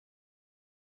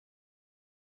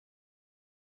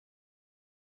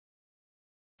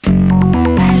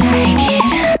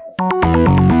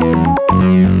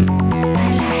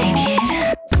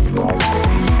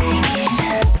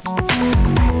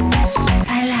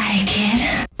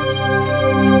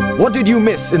What did you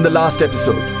miss in the last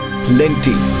episode?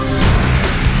 Plenty.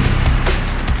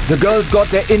 The girls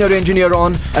got their inner engineer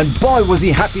on, and boy was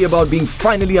he happy about being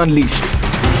finally unleashed.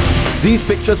 These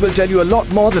pictures will tell you a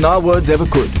lot more than our words ever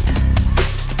could.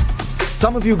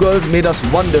 Some of you girls made us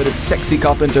wonder if sexy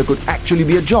carpenter could actually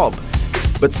be a job.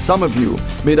 But some of you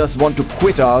made us want to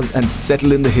quit ours and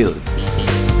settle in the hills.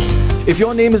 If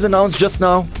your name is announced just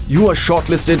now, you are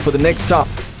shortlisted for the next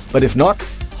task. But if not,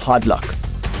 hard luck.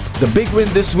 The big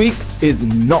win this week is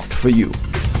not for you.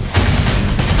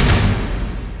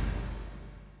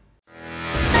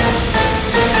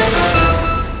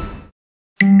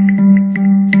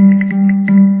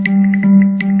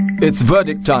 It's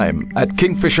verdict time at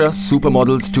Kingfisher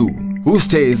Supermodels 2. Who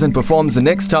stays and performs the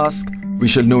next task, we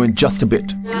shall know in just a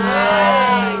bit.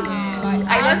 I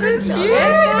love this.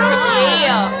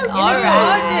 Yeah.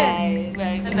 Alright.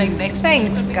 Like next.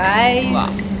 Thanks, guys.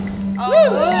 Wow.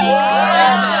 Oh,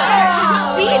 yeah.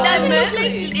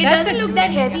 See, it doesn't look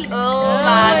that heavy. Oh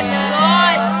my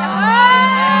God.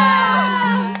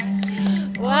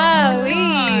 Wow.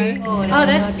 Oh,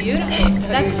 that's beautiful.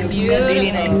 That's beautiful. That's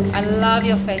really nice. I love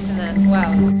your face in that.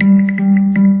 Wow.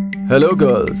 Hello,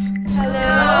 girls. Hello.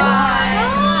 Hi.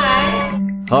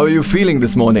 How are you feeling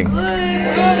this morning?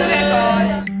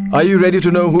 Are you ready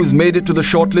to know who's made it to the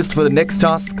shortlist for the next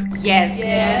task? Yes.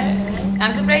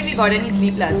 I'm surprised we got any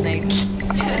sleep last night.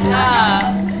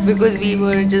 Yeah. Because we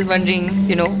were just wondering,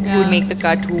 who would make the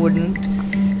cut, who wouldn't.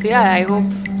 So yeah,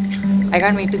 I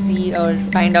can't wait to see or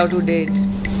find out who did.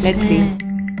 Let's see.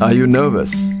 Are you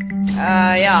nervous?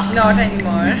 Yeah. Not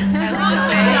anymore.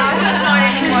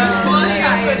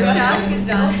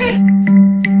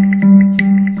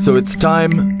 So it's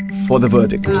time for the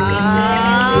verdict.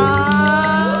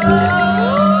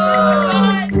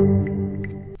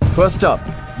 First up,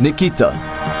 Nikita.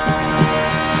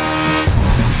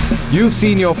 You've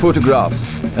seen your photographs,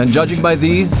 and judging by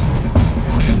these,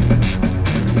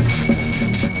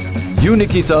 you,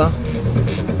 Nikita,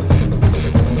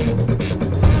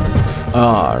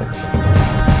 are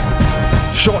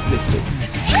shortlisted.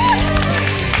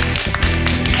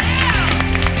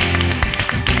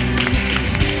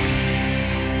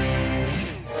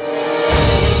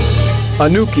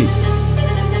 Anuki.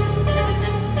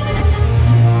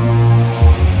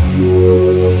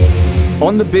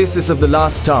 On the basis of the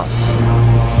last task,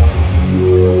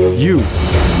 you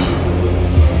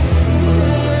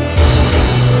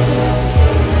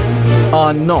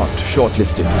are not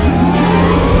shortlisted.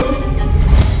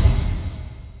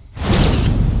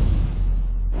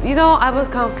 I was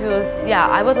confused. Yeah,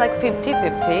 I was like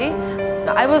 50-50.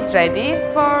 I was ready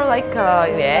for like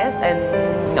yes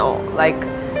and no, like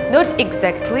not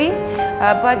exactly,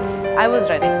 but I was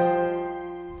ready.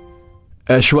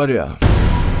 Aishwarya,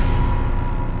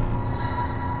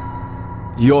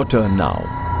 your turn now.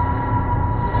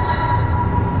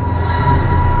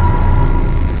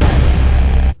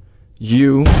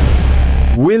 You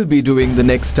will be doing the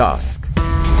next task.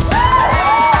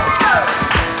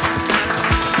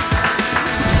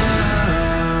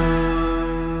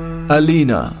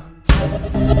 Alina.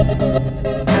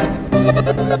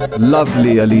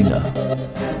 Lovely Alina.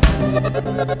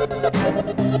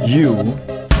 You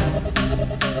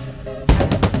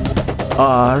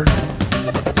are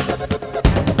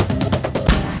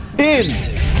in.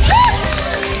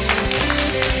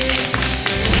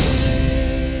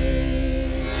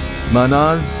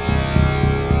 Manaz,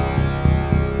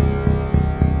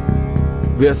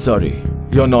 we are sorry,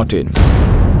 you're not in.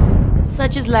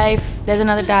 Such is life. There's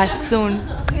another task soon.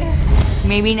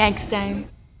 Maybe next time.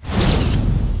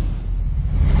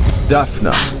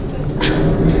 Daphna,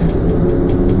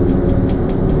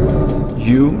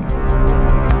 you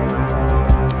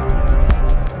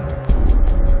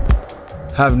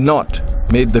have not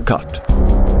made the cut.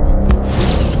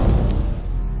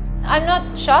 I'm not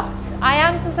shocked. I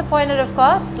am disappointed, of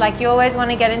course. Like, you always want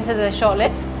to get into the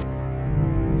shortlist.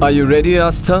 Are you ready,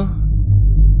 Astha?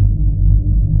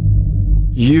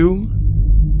 You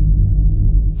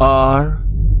are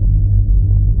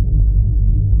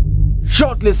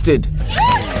shortlisted.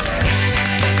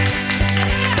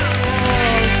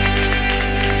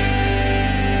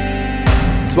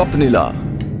 Swapnila,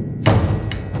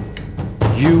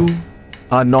 you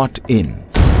are not in.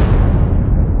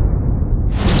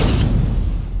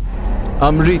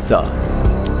 Amrita,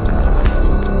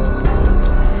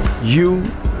 you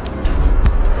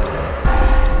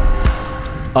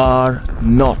are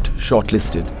not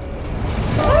shortlisted.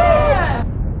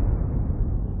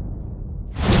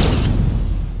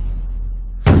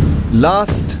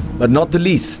 Last but not the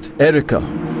least, Erica,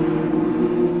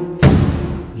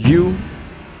 you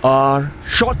are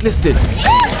shortlisted.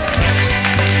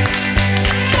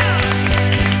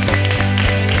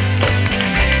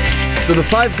 So the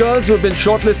 5 girls who have been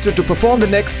shortlisted to perform the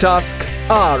next task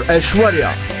are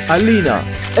Aishwarya, Alina,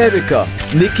 Erika,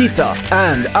 Nikita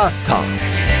and Astha.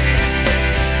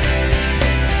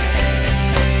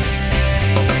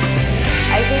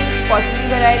 I think possibly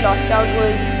where I lost out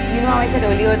was, you know how I said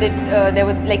earlier that there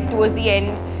was like towards the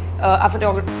end, a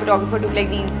photographer took like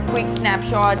these quick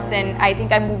snapshots and I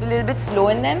think I moved a little bit slow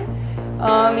in them.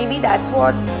 Maybe that's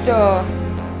what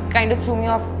kind of threw me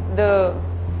off the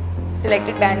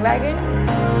selected bandwagon.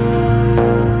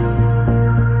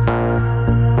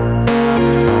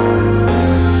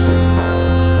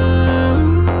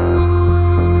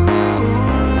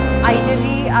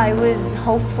 Ideally, I was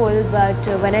hopeful, but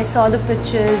when I saw the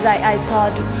pictures, I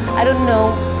thought, I don't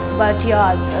know, but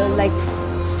yeah, like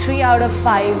 3 out of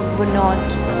 5 were not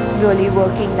really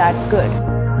working that good.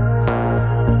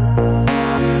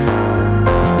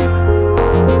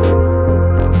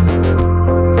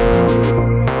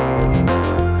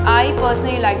 I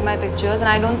personally liked my pictures and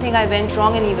I don't think I went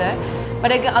wrong anywhere.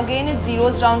 But again, it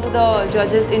zeroes down to the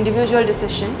judge's individual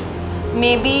decision.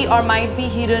 Maybe or might be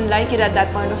he didn't like it at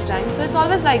that point of time. So it's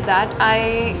always like that.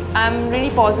 I am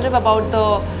really positive about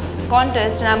the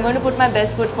contest and I'm going to put my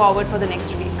best foot forward for the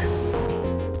next week.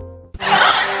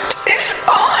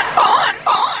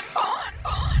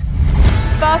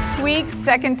 First week,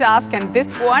 second task, and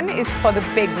this one is for the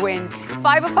big win.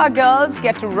 5 of our girls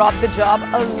get to rob the job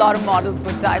a lot of models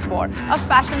would die for. A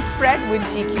fashion spread with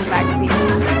GQ magazine.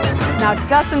 Now,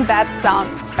 doesn't that sound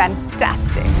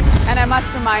fantastic? And I must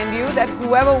remind you that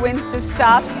whoever wins this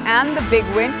task and the big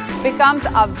win becomes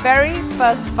our very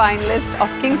first finalist of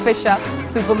Kingfisher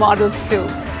Supermodels 2.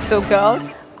 So girls,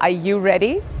 are you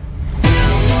ready?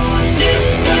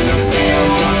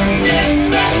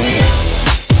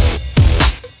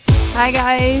 Hi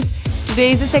guys,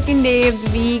 today is the second day of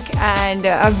the week and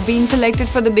I've been selected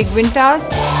for the big win task.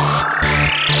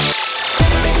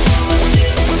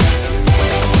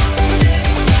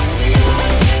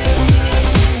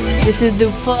 This is the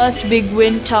first big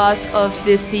win task of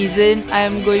this season. I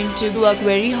am going to work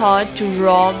very hard to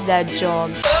rob that job.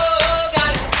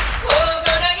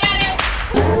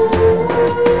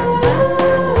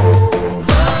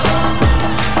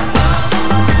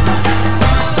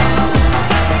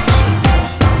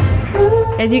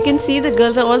 As you can see, the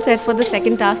girls are all set for the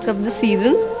second task of the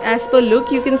season. As per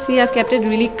look, you can see I've kept it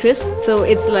really crisp. So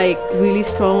it's like really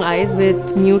strong eyes with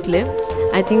nude lips.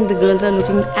 I think the girls are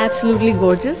looking absolutely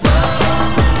gorgeous.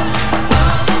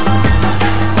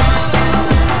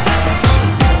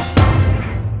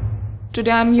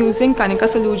 Today I'm using Kanika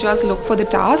Saluja's look for the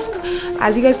task.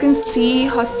 As you guys can see,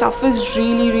 her stuff is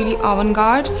really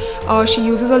avant-garde. She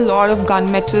uses a lot of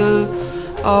gunmetal.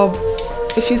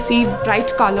 If you see, bright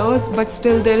colors, but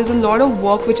still there is a lot of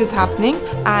work which is happening,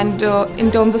 and in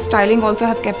terms of styling also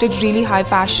have kept it really high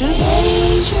fashion.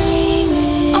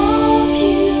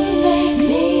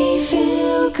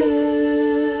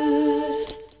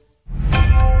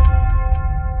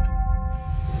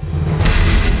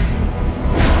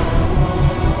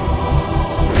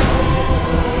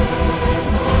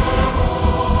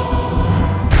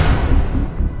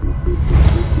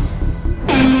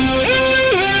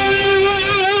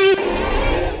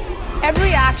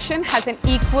 Has an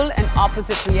equal and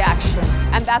opposite reaction,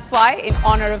 and that's why, in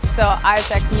honor of Sir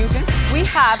Isaac Newton, we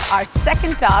have our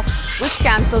second task, which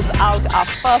cancels out our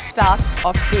first task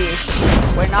of creation.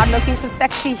 We're not looking for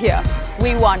sexy here.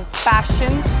 We want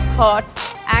passion, hurt,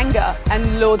 anger,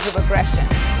 and loads of aggression.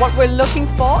 What we're looking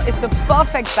for is the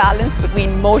perfect balance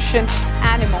between motion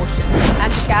and emotion.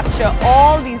 And to capture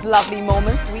all these lovely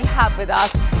moments, we have with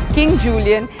us King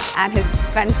Julian and his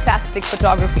fantastic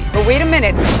photography. But wait a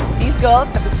minute, these girls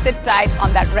have to sit tight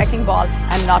on that wrecking ball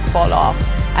and not fall off.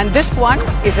 And this one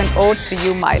is an ode to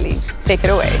you, Miley. Take it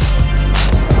away.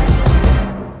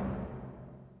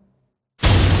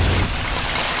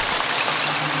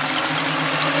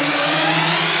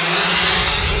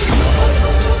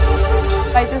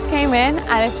 I just came in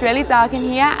and it's really dark in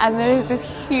here and there is this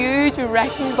huge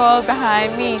wrecking ball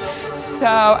behind me. So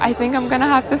I think I'm gonna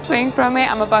have to swing from it.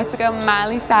 I'm about to go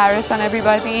Miley Cyrus on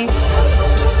everybody.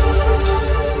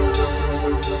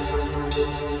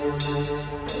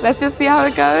 Let's just see how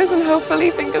it goes and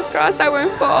hopefully, fingers crossed, I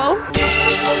won't fall.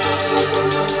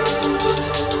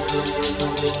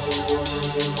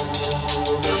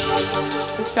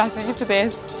 The strategy for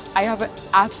this, I have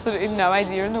absolutely no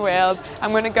idea in the world.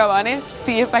 I'm gonna go on it,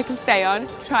 see if I can stay on,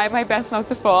 try my best not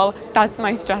to fall. That's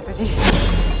my strategy.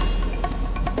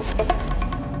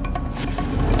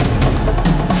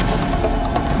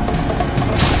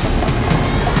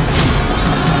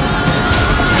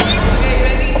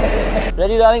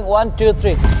 Ready, darling? 1, 2,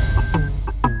 3.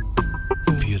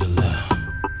 Feel the love.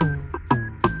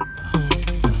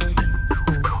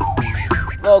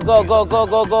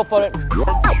 Go for it.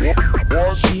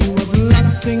 She was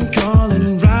laughing,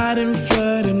 calling, riding,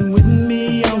 flirting with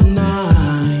me all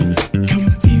night.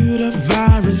 Computer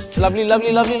virus. Lovely.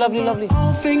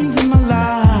 All things in my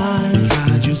life.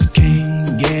 I just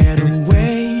can't get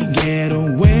away.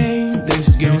 This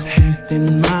girl's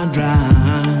acting my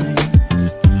drive.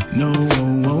 No.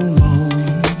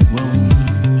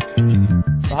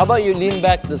 How about you lean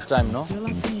back this time, no?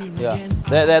 Yeah.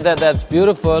 That's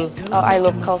beautiful. Oh, I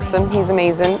love Colston. He's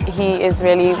amazing. He is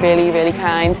really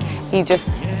kind. He just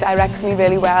directs me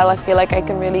really well. I feel like I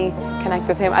can really connect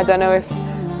with him. I don't know if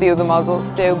the other models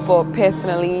do, but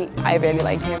personally, I really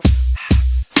like him.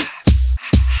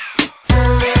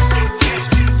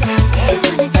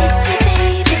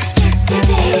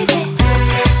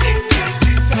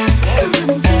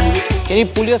 Can you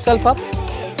pull yourself up?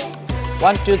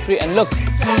 1, 2, 3, and look.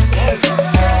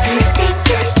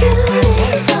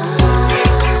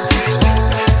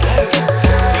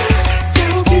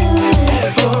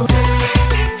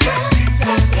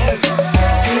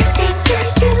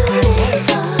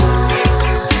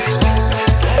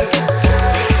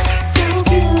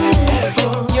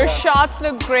 Your shots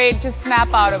look great. Just snap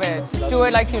out of it. Just do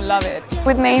it like you love it.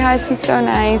 With Neha, she's so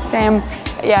nice.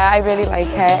 Yeah, I really like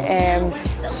her.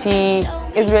 She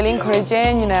is really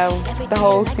encouraging, you know, the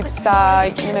whole superstar,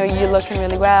 you know, you're looking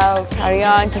really well, carry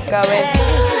on, keep going.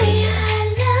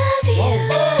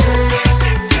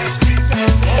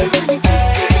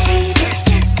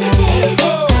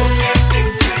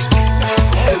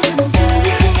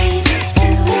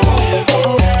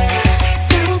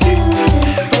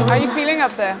 How are you feeling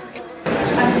up there?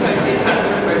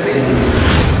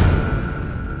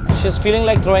 She's feeling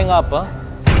like throwing up, huh?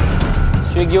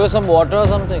 Should we give her some water or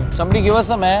something? Somebody give her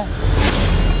some air.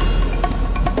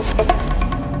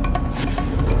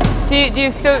 Do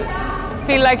you still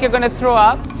feel like you're going to throw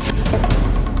up?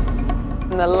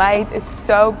 And the light is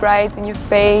so bright in your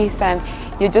face and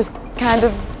you're just kind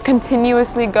of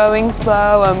continuously going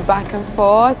slow and back and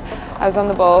forth. I was on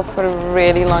the ball for a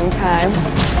really long time.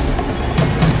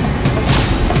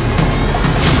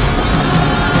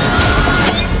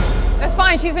 That's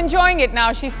fine. She's enjoying it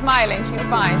now. She's smiling. She's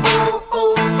fine.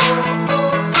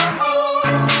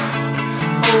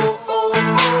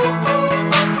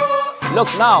 Look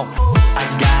now. I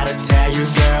gotta tell you,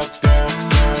 girl,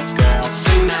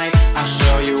 tonight I'll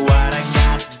show you what I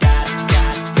got.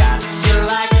 Feel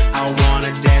like I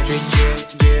wanna dance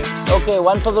with you. Okay,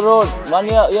 one for the road. One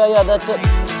here. Yeah, that's it.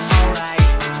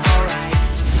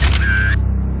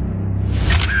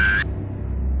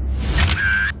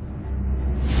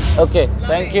 Okay,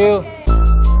 thank you.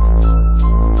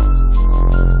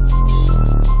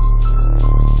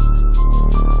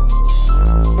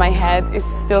 My head is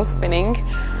still spinning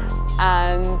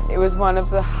and it was one of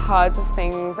the hardest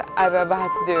things I've ever had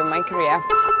to do in my career.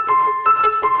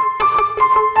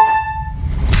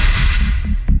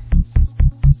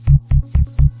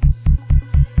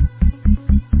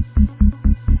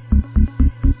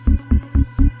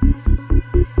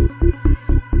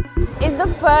 It's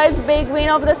the first big win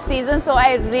of the season, so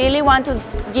I really want to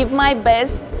give my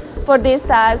best for this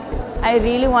task. I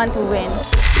really want to win.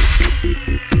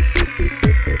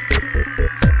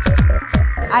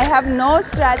 I have no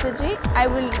strategy. I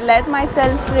will let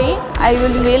myself free. I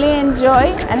will really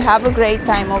enjoy and have a great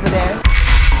time over there.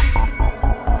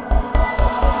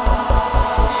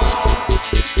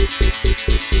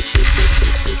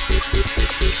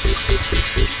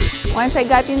 Once I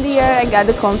got in the air, I got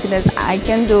the confidence. I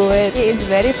can do it. It's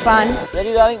very fun.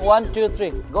 Ready, darling? 1, 2,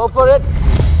 3. Go for it.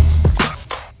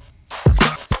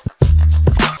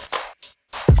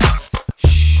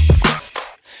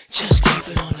 Just keep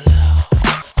it on the low.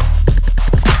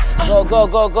 Go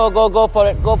for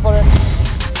it.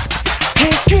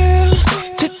 Hey girl,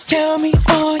 to tell me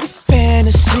all your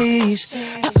fantasies.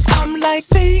 I'm like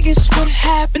Vegas, what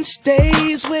happens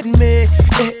stays with me.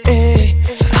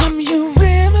 I'm your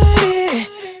remedy.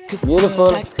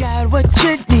 Beautiful. I got what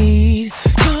you need.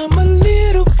 Come a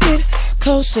little bit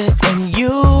closer and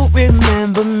you'll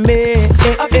remember me.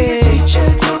 I'll be your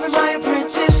teacher, you'll be my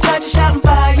apprentice. Not just shouting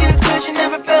fire, cause you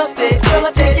never felt it. Girl,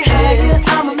 I'll take you higher,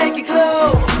 I'ma make it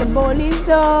glow. The ball is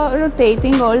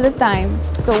rotating all the time.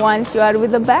 So once you are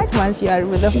with the back, once you are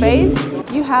with the face,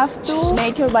 you have to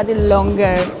make your body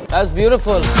longer. That's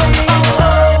beautiful.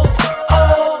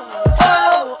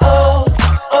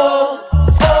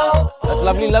 That's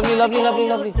lovely.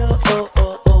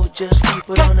 Just keep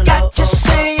it on the low. Got you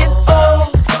saying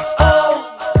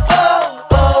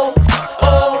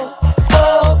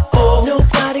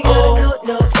nobody gotta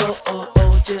know.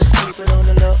 Just keep it on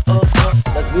the low.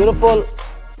 That's beautiful.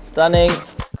 Stunning.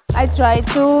 I I try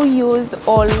to use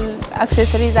all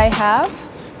accessories I have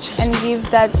and give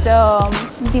that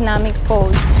dynamic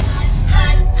pose.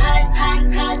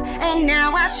 And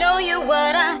now I'll show you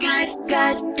what I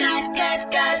got.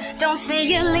 Don't say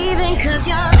you're leaving cause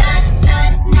you're not.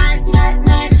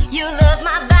 You love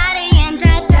my body and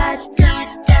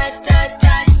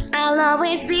I'll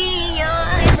always be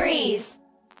your breeze.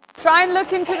 Try and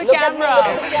look into the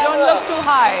camera. Don't look too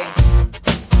high.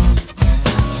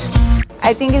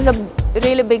 I think it's a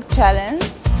really big challenge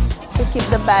to keep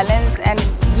the balance and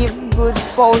give good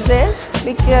poses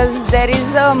because there is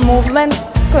a movement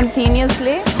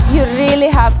continuously. You really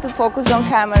have to focus on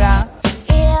camera.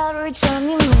 Every time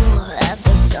you move, I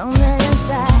feel something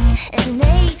inside. It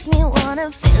makes me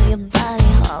wanna feel your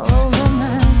body all over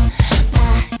mine.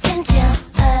 I can tell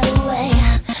by the way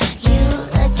you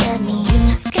look at me.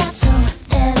 You got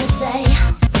something to say.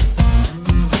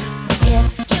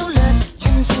 If you look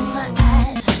into my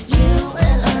eyes, you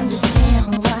will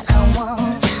understand what I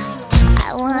want.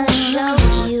 I wanna show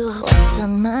you what's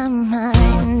on my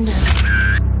mind.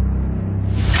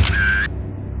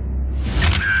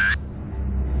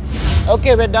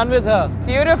 Okay, we're done with her.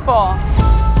 Beautiful.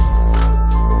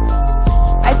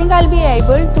 I think I'll be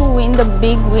able to win the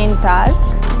big win task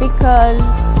because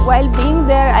while being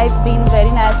there I've been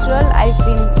very natural, I've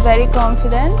been very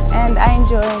confident and I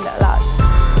enjoyed it a lot.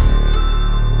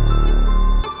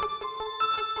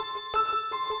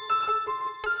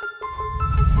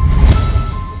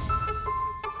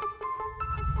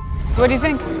 What do you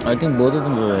think? I think both of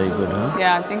them were very good, huh?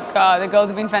 Yeah, I think the girls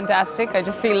have been fantastic. I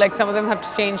just feel like some of them have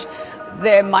to change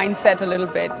their mindset a little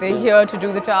bit. They're here to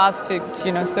do the task, to,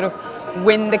 you know, sort of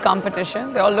win the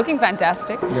competition. They're all looking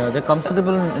fantastic. Yeah, they're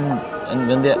comfortable in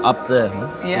when they're up there,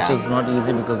 huh? Yeah. Which is not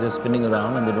easy because they're spinning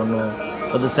around and they don't know.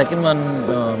 But the second one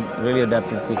really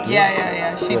adapted quickly.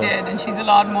 Yeah, she did. And she's a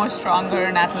lot more stronger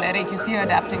and athletic. You see her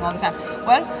adapting all the time.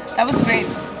 Well, that was great.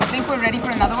 I think we're ready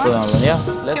for another one. Yeah,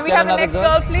 let's Can we get have the another next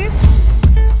girl, please?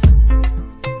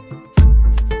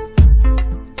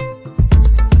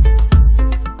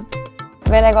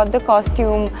 When I got the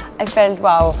costume, I felt,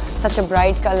 wow, such a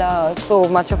bright color, so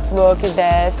much of work is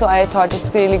there. So I thought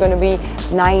it's really going to be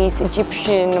nice,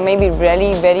 Egyptian, maybe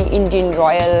really very Indian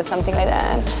royal, something like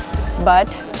that.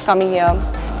 But coming here,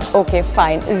 okay,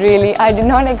 fine. Really, I did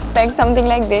not expect something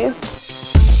like this.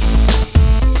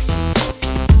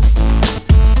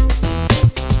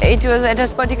 It was at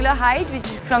a particular height, which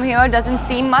from here doesn't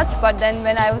seem much, but then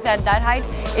when I was at that height,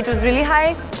 it was really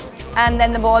high. And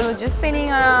then the ball was just spinning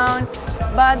around.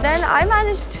 But then I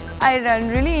managed. I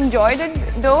really enjoyed it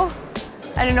though.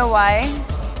 I don't know why.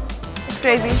 It's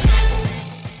crazy.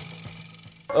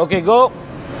 Okay, go.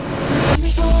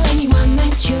 Before anyone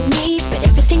that you meet, but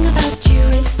everything about you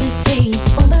is the same.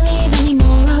 Won't believe any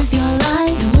more of your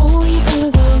lies. Oh, you feel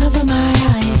the world over my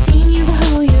eyes. Seeing you for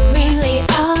who you really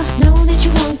are. Know that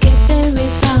you won't get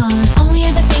very far. Only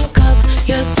ever think of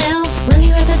yourself. Will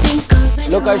you ever think of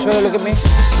anyone? Look, Aishwarya, look at me.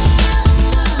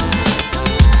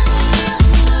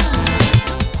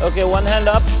 Okay, one hand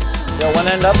up. Yeah, one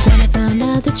hand up. When I found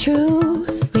out the truth,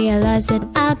 realized that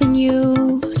I've been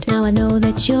used. Now I know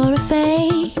that you're a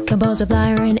fake, a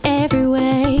multiplier in every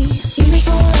way. You may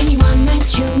fool anyone that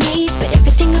you meet, but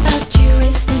everything about you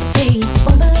is the same.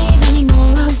 Won't believe any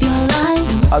more of your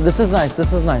lies. This is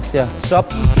nice, yeah.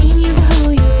 Stop. Seeing you for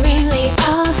who you really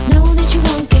are. Know that you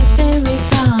won't get very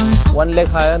far. One leg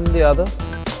higher than the other.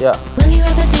 Yeah. Will you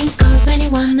ever think of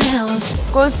anyone else?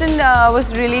 Colston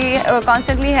was really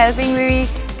constantly helping me,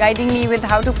 guiding me with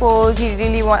how to pose. He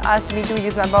really asked me to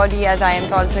use my body as I am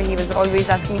tall, so he was always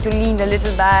asking me to lean a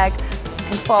little back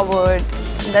and forward.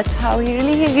 And that's how he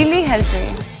really helped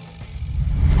me.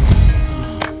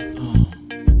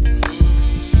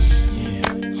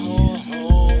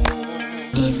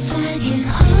 If I could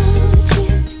hold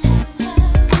you,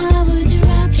 I would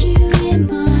wrap you in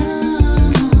my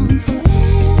arms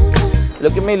forever.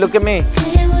 Look at me, look at me.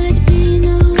 There would be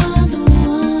no other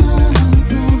one.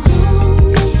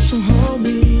 So hold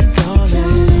me,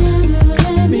 darling. Don't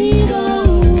ever let me go.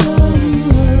 I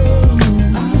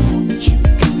want you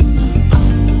in my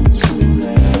arms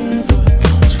forever.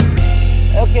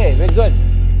 Okay, we're good.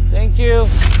 Thank you.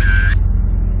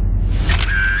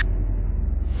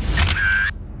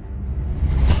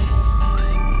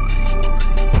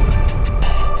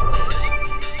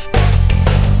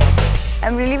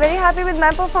 I'm really very happy with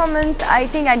my performance. I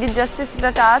think I did justice to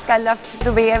the task. I loved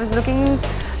the way I was looking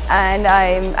and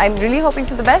I'm really hoping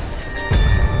for the best.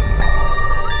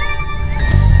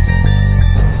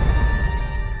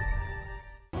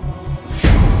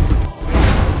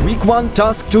 Week 1,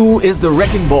 Task 2 is the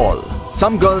wrecking ball.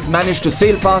 Some girls managed to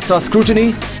sail past our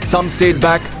scrutiny, some stayed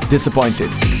back disappointed.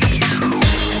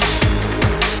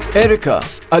 Erika,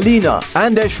 Alina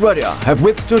and Aishwarya have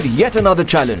withstood yet another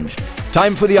challenge.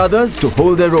 Time for the others to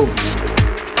hold their own.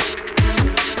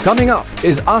 Coming up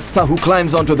is Astha, who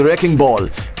climbs onto the wrecking ball,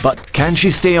 but can she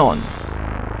stay on?